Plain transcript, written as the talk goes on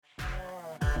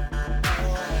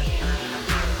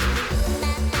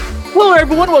Hello,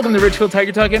 everyone. Welcome to Ridgefield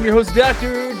Tiger Talk. I'm your host,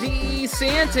 Dr.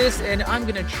 DeSantis, and I'm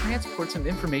going to transport some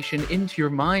information into your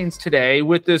minds today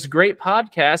with this great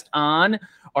podcast on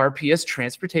RPS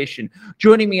transportation.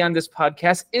 Joining me on this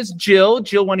podcast is Jill.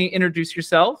 Jill, why don't you introduce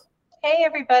yourself? Hey,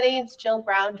 everybody. It's Jill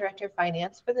Brown, Director of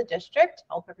Finance for the district.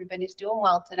 Hope everybody's doing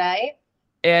well today.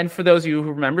 And for those of you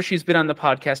who remember, she's been on the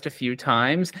podcast a few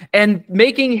times and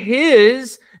making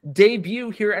his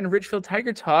debut here on Ridgefield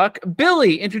Tiger Talk.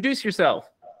 Billy, introduce yourself.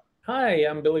 Hi,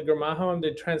 I'm Billy Gramajo. I'm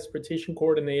the Transportation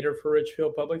Coordinator for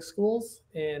Ridgefield Public Schools,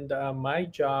 and my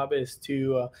job is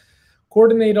to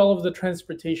coordinate all of the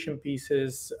transportation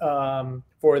pieces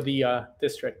for the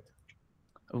district.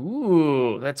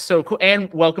 Ooh, that's so cool.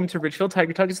 And welcome to Ridgefield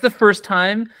Tiger Talk. It's the first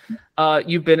time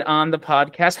you've been on the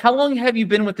podcast. How long have you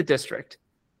been with the district?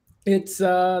 It's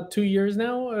 2 years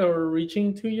now, or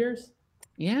reaching 2 years.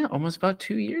 Yeah, almost about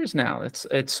 2 years now. It's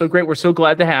so great. We're so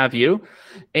glad to have you.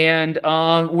 And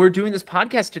we're doing this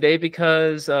podcast today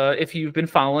because if you've been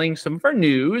following some of our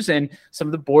news and some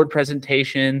of the board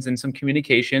presentations and some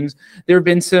communications, there have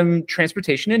been some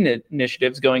transportation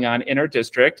initiatives going on in our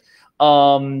district.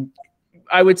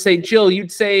 I would say, Jill,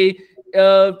 you'd say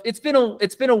it's been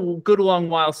a good long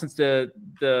while since the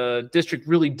district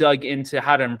really dug into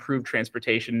how to improve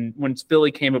transportation. When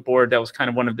Billy came aboard, that was kind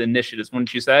of one of the initiatives,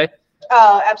 wouldn't you say?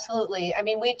 Oh, absolutely. I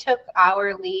mean, we took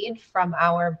our lead from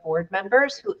our board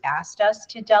members who asked us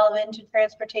to delve into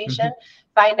transportation,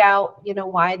 find out,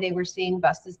 why they were seeing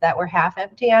buses that were half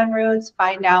empty on routes,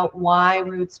 find out why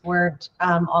routes weren't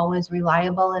always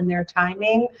reliable in their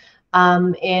timing,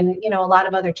 and, a lot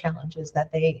of other challenges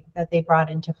that they brought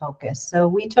into focus. So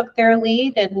we took their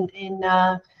lead and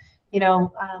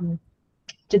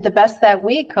did the best that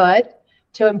we could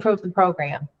to improve the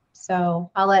program. So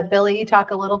I'll let Billy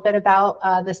talk a little bit about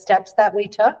the steps that we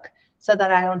took so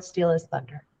that I don't steal his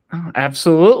thunder. Oh,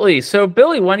 absolutely. So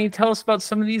Billy, why don't you tell us about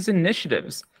some of these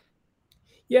initiatives?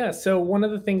 Yeah, so one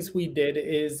of the things we did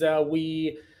is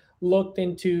we looked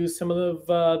into some of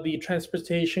the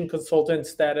transportation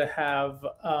consultants that have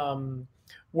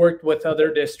worked with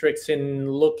other districts in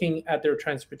looking at their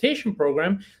transportation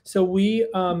program. So we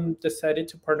decided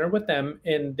to partner with them,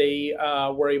 and they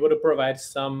were able to provide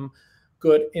some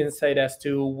good insight as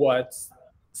to what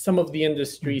some of the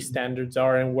industry standards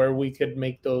are and where we could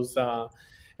make those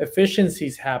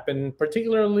efficiencies happen.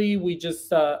 Particularly, we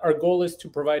just our goal is to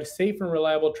provide safe and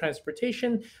reliable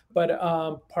transportation, but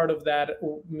part of that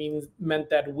meant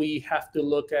that we have to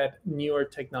look at newer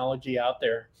technology out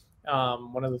there.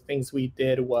 One of the things we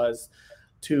did was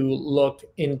to look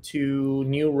into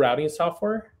new routing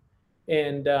software,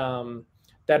 and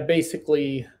that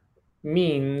basically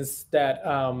means that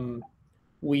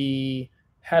we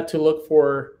had to look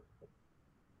for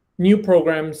new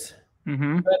programs,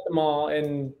 vet them all,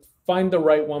 and find the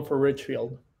right one for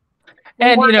Ridgefield.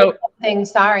 And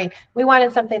we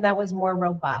wanted something that was more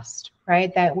robust,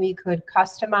 right? That we could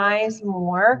customize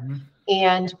more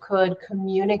and could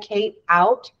communicate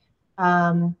out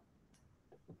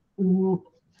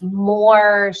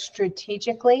more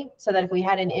strategically, so that if we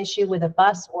had an issue with a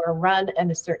bus or a run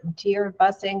and a certain tier of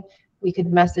busing, we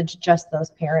could message just those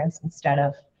parents instead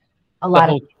of a lot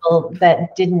of people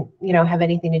that didn't, have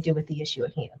anything to do with the issue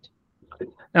at hand.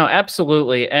 No,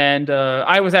 absolutely. And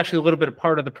I was actually a little bit a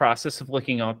part of the process of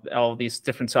looking at all these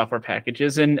different software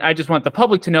packages. And I just want the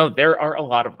public to know there are a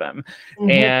lot of them.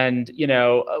 And,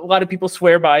 a lot of people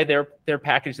swear by their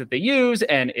package that they use,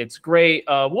 and it's great.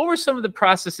 What were some of the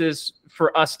processes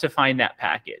for us to find that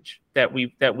package that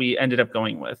we ended up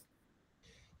going with?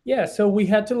 Yeah, so we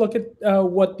had to look at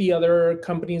what the other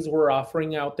companies were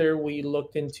offering out there. We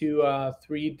looked into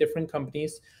 3 different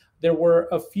companies. There were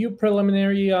a few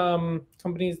preliminary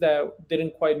companies that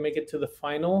didn't quite make it to the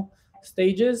final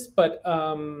stages, but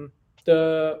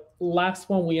the last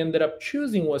one we ended up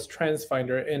choosing was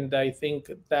TransFinder, and I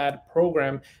think that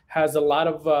program has a lot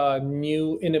of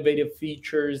new innovative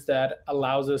features that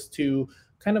allows us to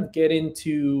kind of get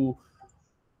into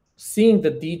seeing the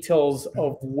details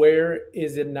of where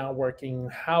is it not working,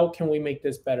 how can we make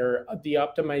this better. The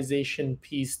optimization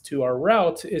piece to our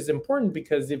route is important,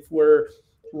 because if we're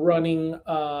running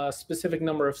a specific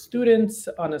number of students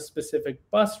on a specific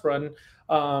bus run,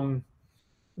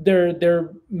 there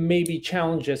may be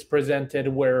challenges presented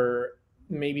where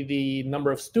maybe the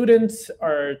number of students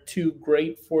are too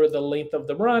great for the length of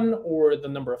the run or the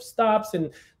number of stops.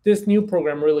 And this new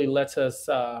program really lets us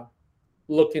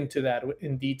look into that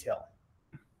in detail.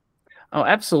 Oh,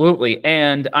 absolutely.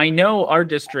 And I know our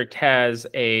district has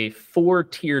a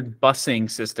 4-tiered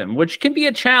busing system, which can be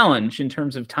a challenge in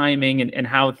terms of timing and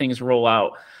how things roll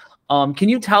out. Can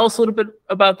you tell us a little bit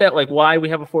about that, like why we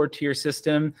have a 4-tier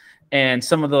system and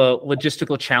some of the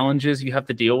logistical challenges you have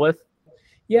to deal with?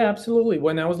 Yeah, absolutely.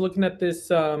 When I was looking at this,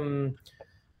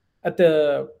 at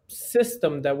the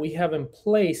system that we have in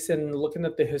place and looking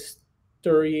at the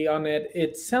history on it,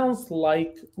 it sounds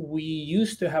like we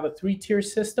used to have a 3-tier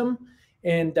system,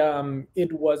 and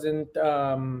it wasn't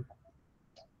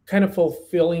kind of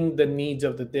fulfilling the needs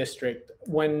of the district.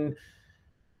 When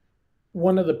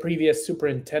one of the previous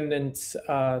superintendents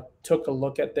took a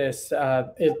look at this,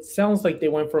 it sounds like they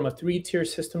went from a 3-tier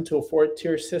system to a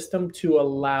 4-tier system to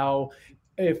allow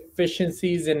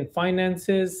efficiencies in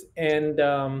finances and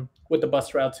with the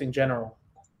bus routes in general.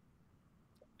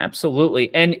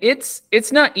 Absolutely. And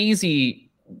it's not easy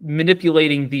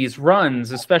manipulating these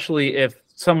runs, especially if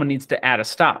someone needs to add a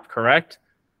stop, correct?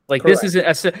 Like Correct. This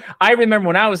isn't I remember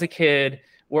when I was a kid,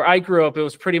 where I grew up, it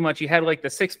was pretty much you had like the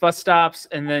 6 bus stops,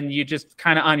 and then you just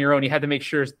kind of on your own, you had to make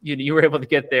sure you were able to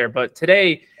get there. But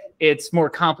today it's more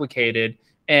complicated,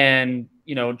 and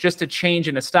just a change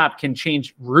in a stop can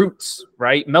change routes,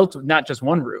 right? Not just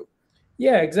one route.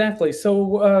 Yeah, exactly.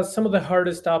 So some of the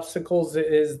hardest obstacles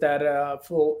is that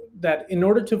that in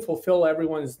order to fulfill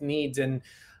everyone's needs and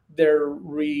their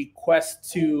request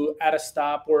to add a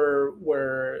stop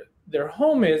where their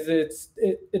home is,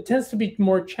 it tends to be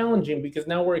more challenging because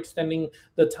now we're extending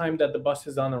the time that the bus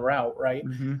is on the route, right?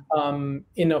 Mm-hmm.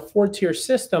 In a 4-tier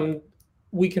system,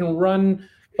 we can run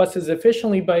buses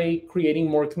efficiently by creating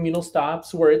more communal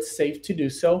stops where it's safe to do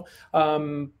so,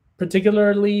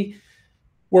 particularly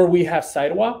where we have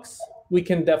sidewalks. We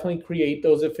can definitely create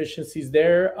those efficiencies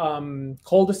there.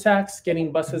 Cul-de-sacs,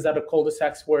 getting buses out of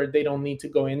cul-de-sacs where they don't need to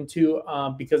go into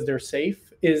because they're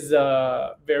safe is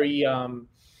very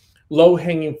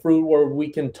low-hanging fruit where we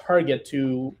can target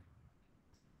to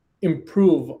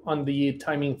improve on the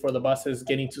timing for the buses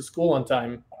getting to school on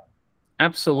time.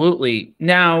 Absolutely.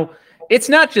 Now, it's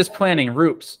not just planning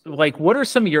routes. Like, what are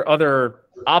some of your other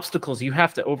obstacles you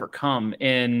have to overcome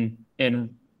in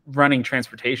running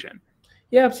transportation?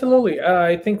 Yeah, absolutely.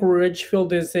 I think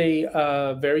Ridgefield is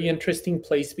a very interesting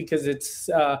place because it's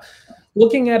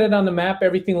looking at it on the map,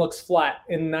 everything looks flat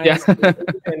and nice, Yeah.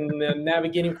 and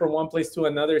navigating from one place to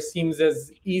another seems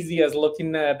as easy as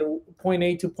looking at point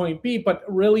A to point B. But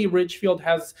really, Ridgefield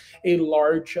has a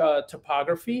large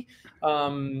topography.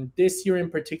 This year in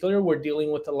particular, we're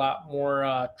dealing with a lot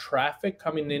more traffic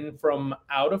coming in from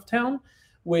out of town,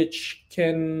 which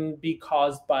can be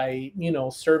caused by,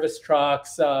 service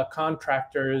trucks,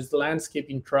 contractors,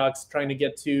 landscaping trucks trying to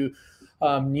get to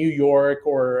New York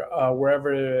or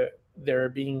wherever they're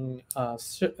being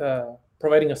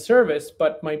providing a service.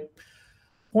 But my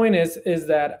point is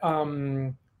that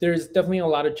there's definitely a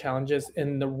lot of challenges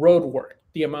in the road work.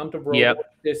 The amount of road work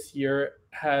this year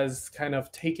has kind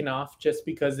of taken off just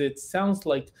because it sounds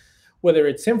like, whether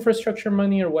it's infrastructure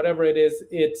money or whatever it is,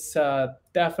 it's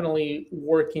definitely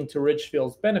working to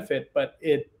Ridgefield's benefit, but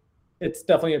it's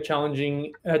definitely a challenge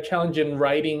in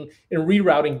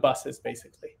rerouting buses,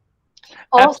 basically.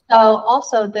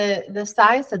 Also the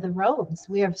size of the roads.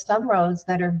 We have some roads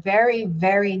that are very,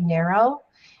 very narrow,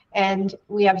 and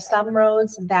we have some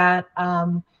roads that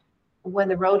when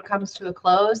the road comes to a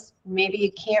close, maybe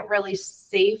you can't really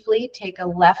safely take a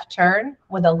left turn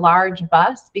with a large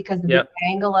bus because of the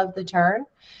angle of the turn.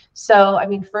 So, I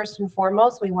mean, first and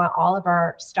foremost, we want all of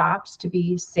our stops to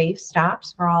be safe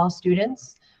stops for all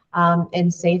students,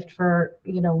 and safe for,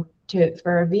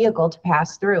 for a vehicle to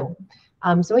pass through.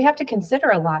 So we have to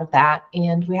consider a lot of that,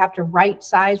 and we have to right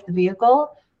size the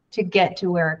vehicle to get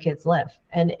to where our kids live.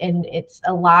 And it's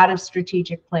a lot of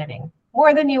strategic planning,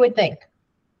 more than you would think.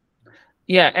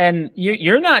 Yeah, and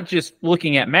you're not just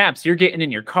looking at maps. You're getting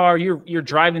in your car. You're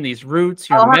driving these routes.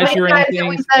 You're measuring how many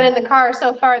times things. have we been in the car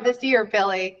so far this year,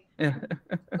 Billy? We've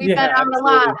been on a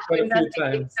lot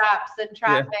investigating stops and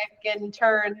traffic and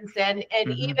turns, and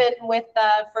even with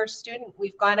the first student,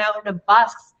 we've gone out in a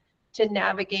bus to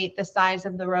navigate the size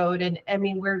of the road. And I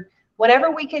mean, whenever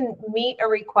we can meet a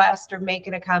request or make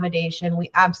an accommodation,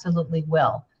 we absolutely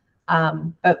will.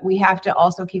 But we have to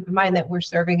also keep in mind that we're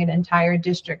serving an entire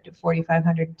district of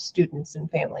 4,500 students and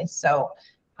families. So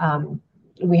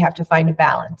we have to find a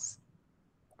balance.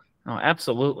 Oh,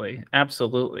 absolutely.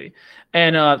 Absolutely.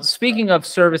 And speaking of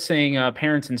servicing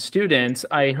parents and students,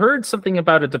 I heard something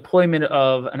about a deployment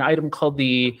of an item called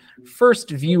the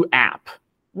First View app.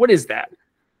 What is that?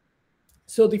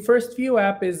 So the First View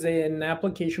app is an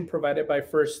application provided by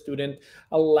First Student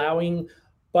allowing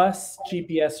bus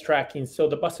GPS tracking. So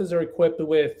the buses are equipped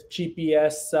with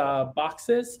GPS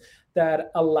boxes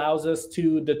that allows us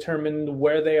to determine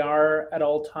where they are at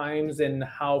all times and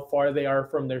how far they are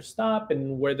from their stop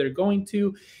and where they're going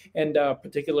to. And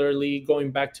particularly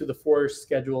going back to the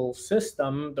four-schedule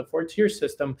system, the four-tier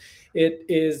system, it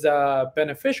is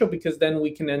beneficial because then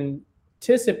we can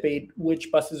anticipate which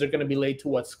buses are going to be late to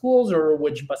what schools, or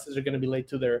which buses are going to be late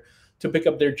to pick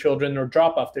up their children or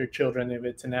drop off their children if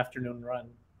it's an afternoon run.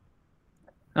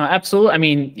 Absolutely. I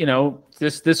mean,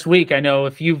 this week, I know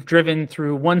if you've driven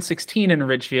through 116 in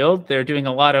Ridgefield, they're doing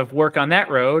a lot of work on that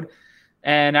road.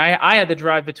 And I had to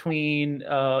drive between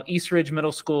East Ridge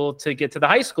Middle School to get to the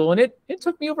high school, and it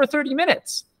took me over 30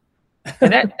 minutes.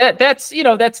 And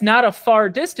that's not a far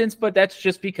distance, but that's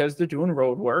just because they're doing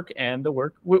road work, and the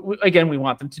work, again, we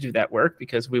want them to do that work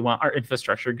because we want our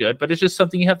infrastructure good, but it's just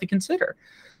something you have to consider.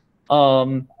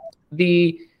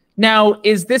 Now,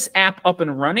 is this app up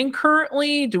and running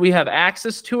currently? Do we have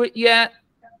access to it yet?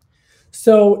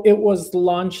 So it was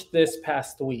launched this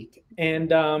past week, and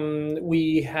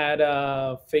we had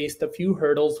faced a few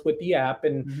hurdles with the app,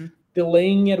 and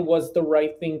delaying it was the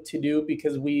right thing to do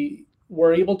because we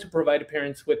were able to provide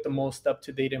parents with the most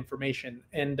up-to-date information.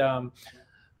 And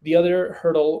the other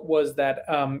hurdle was that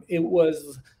it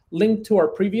was linked to our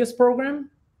previous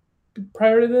program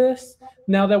prior to this.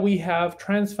 Now that we have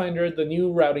TransFinder, the new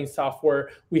routing software,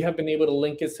 we have been able to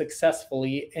link it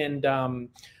successfully, and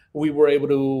we were able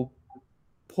to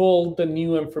pull the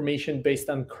new information based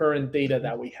on current data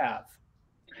that we have.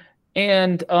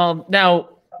 And now,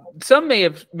 some may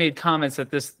have made comments that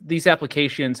these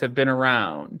applications have been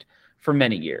around for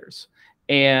many years.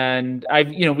 And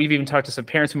we've even talked to some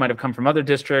parents who might have come from other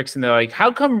districts, and they're like,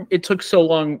 how come it took so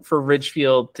long for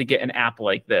Ridgefield to get an app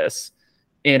like this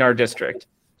in our district?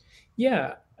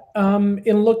 Yeah.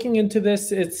 In looking into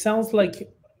this, it sounds like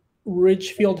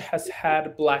Ridgefield has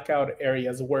had blackout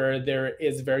areas where there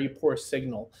is very poor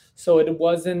signal. So it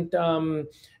wasn't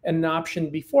an option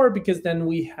before, because then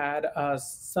we had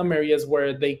some areas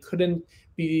where they couldn't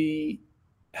be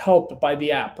helped by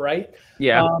the app, right?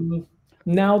 Yeah.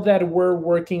 Now that we're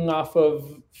working off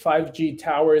of 5G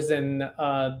towers and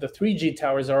the 3G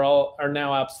towers are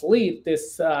now obsolete,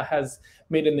 this has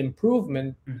made an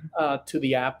improvement to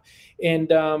the app.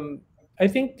 And I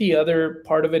think the other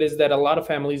part of it is that a lot of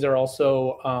families are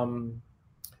also,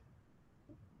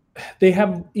 they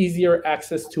have easier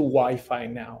access to Wi-Fi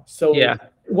now. So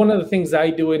one of the things I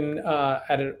do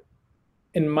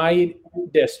in my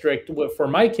district for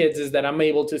my kids is that I'm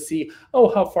able to see,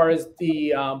 how far is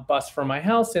the bus from my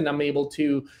house? And I'm able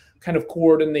to kind of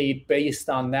coordinate based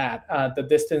on that. The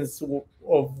distance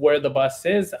of where the bus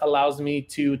is allows me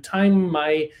to time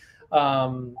my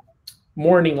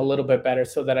morning a little bit better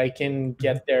so that I can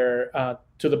get there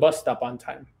to the bus stop on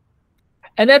time.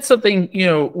 And that's something,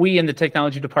 we in the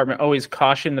technology department always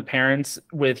caution the parents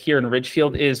with here in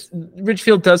Ridgefield is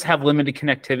Ridgefield does have limited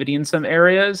connectivity in some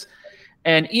areas.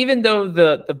 And even though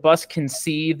the bus can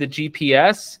see the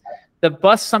GPS, the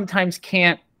bus sometimes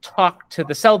can't talk to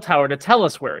the cell tower to tell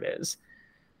us where it is,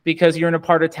 because you're in a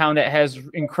part of town that has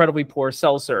incredibly poor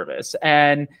cell service.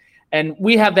 And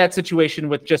we have that situation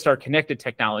with just our connected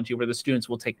technology, where the students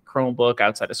will take a Chromebook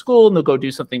outside of school and they'll go do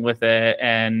something with it,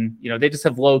 and they just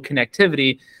have low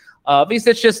connectivity because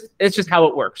it's just how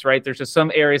it works, right? There's just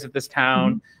some areas of this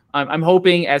town. I'm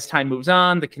hoping as time moves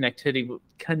on, the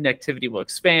connectivity will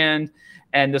expand,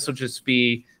 and this will just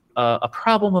be a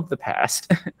problem of the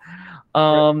past.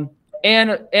 And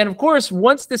of course,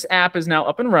 once this app is now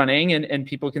up and running and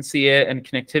people can see it and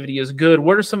connectivity is good,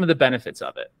 what are some of the benefits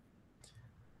of it?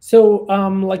 So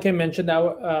like I mentioned,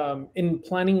 now in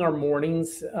planning our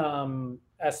mornings,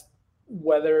 as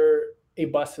whether a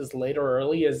bus is late or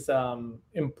early is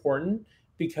important,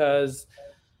 because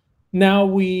now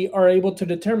we are able to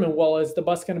determine, well, is the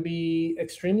bus going to be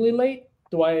extremely late?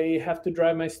 Do I have to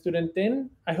drive my student in?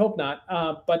 I hope not.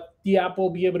 But the app will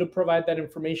be able to provide that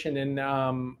information. And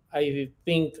I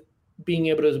think being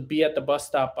able to be at the bus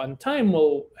stop on time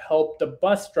will help the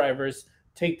bus drivers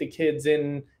take the kids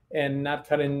in and not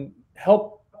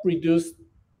help reduce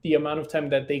the amount of time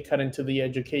that they cut into the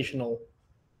educational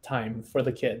time for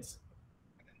the kids.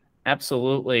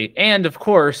 Absolutely. And of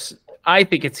course, I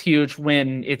think it's huge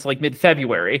when it's like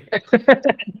mid-February.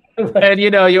 Right. And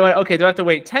you want, okay, do I have to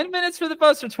wait 10 minutes for the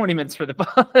bus or 20 minutes for the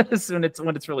bus when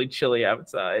it's really chilly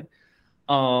outside?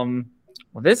 Well,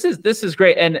 this is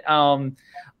great. And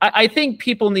I think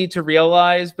people need to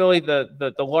realize, Billy,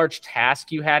 the large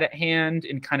task you had at hand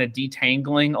in kind of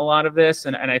detangling a lot of this,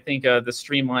 and I think the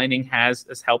streamlining has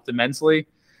helped immensely.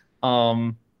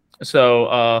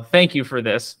 So thank you for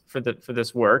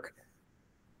this work.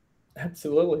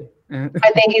 Absolutely.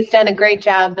 I think he's done a great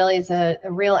job. Billy's a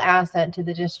real asset to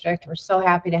the district. We're so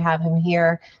happy to have him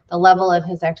here. The level of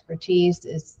his expertise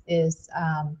is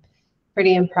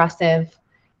pretty impressive,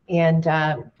 and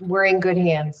we're in good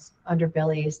hands under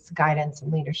Billy's guidance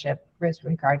and leadership with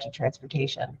regard to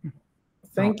transportation.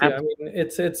 Thank you. I mean,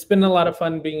 it's been a lot of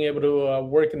fun being able to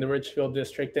work in the Ridgefield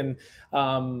district and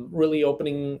really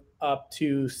opening up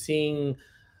to seeing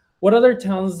what other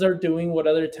towns are doing, what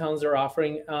other towns are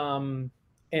offering.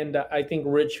 And I think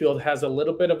Ridgefield has a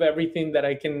little bit of everything that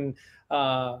I can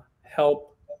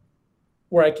help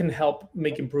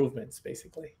make improvements,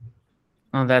 basically.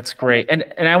 Oh, that's great. And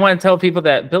I want to tell people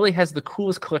that Billy has the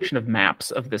coolest collection of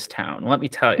maps of this town. Let me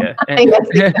tell you.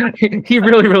 And he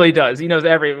really, really does. He knows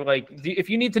if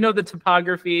you need to know the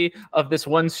topography of this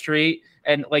one street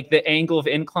and like the angle of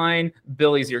incline,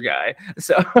 Billy's your guy.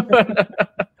 So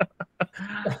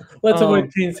let's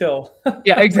avoid Keynes Hill.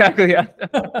 Yeah, exactly. Yeah.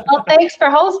 Well, thanks for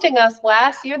hosting us,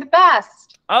 Wes. You're the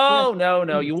best. Oh,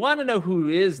 no. You want to know who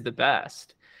is the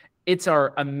best? It's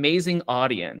our amazing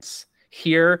audience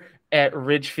here at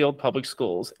Ridgefield Public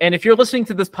Schools. And if you're listening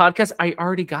to this podcast, I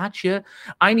already got you.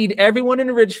 I need everyone in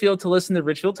Ridgefield to listen to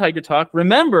Ridgefield Tiger Talk.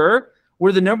 Remember,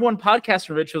 we're the #1 podcast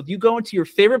in Ridgefield. You go into your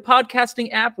favorite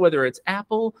podcasting app, whether it's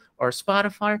Apple or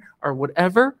Spotify or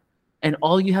whatever, and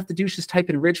all you have to do is just type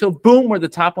in Ridgefield. Boom, we're the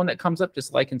top one that comes up.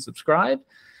 Just like and subscribe.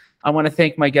 I want to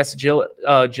thank my guests, Jill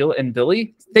and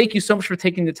Billy. Thank you so much for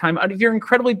taking the time out of your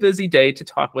incredibly busy day to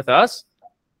talk with us.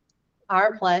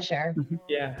 Our pleasure.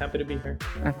 Yeah, happy to be here.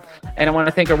 And I want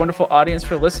to thank our wonderful audience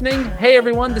for listening. Hey,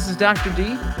 everyone, this is Dr.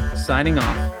 D signing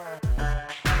off.